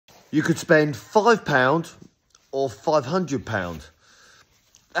You could spend £5 or £500.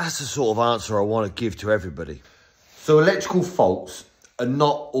 That's the sort of answer I want to give to everybody. So electrical faults are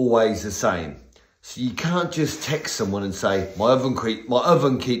not always the same. So you can't just text someone and say, my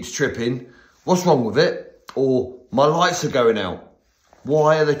oven keeps tripping. What's wrong with it? Or my lights are going out.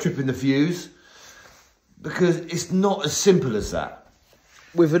 Why are they tripping the fuse? Because it's not as simple as that.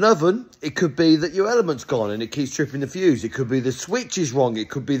 With an oven, it could be that your element's gone and it keeps tripping the fuse. It could be the switch is wrong. It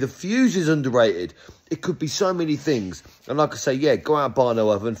could be the fuse is underrated. It could be so many things. And like I say, yeah, go out and buy an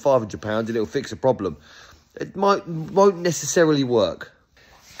oven, £500 and it'll fix a problem. It won't necessarily work.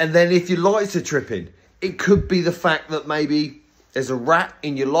 And then if your lights are tripping, it could be the fact that maybe there's a rat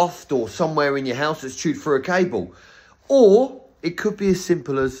in your loft or somewhere in your house that's chewed through a cable. Or it could be as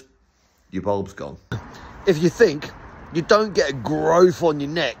simple as your bulb's gone. If you think you don't get a growth on your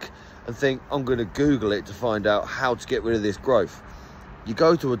neck and think, I'm going to Google it to find out how to get rid of this growth, you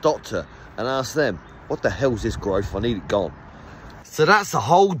go to a doctor and ask them, what the hell's this growth? I need it gone. So that's the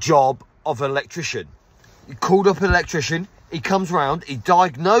whole job of an electrician. You called up an electrician, he comes round, he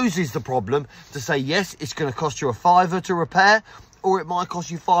diagnoses the problem to say, yes, it's going to cost you £5 to repair, or it might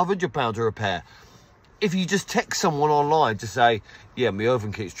cost you £500 to repair. If you just text someone online to say, yeah, my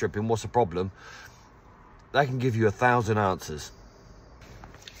oven keeps tripping, what's the problem? They can give you 1,000 answers.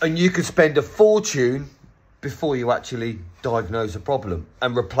 And you could spend a fortune before you actually diagnose a problem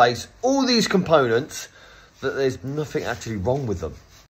and replace all these components that there's nothing actually wrong with them.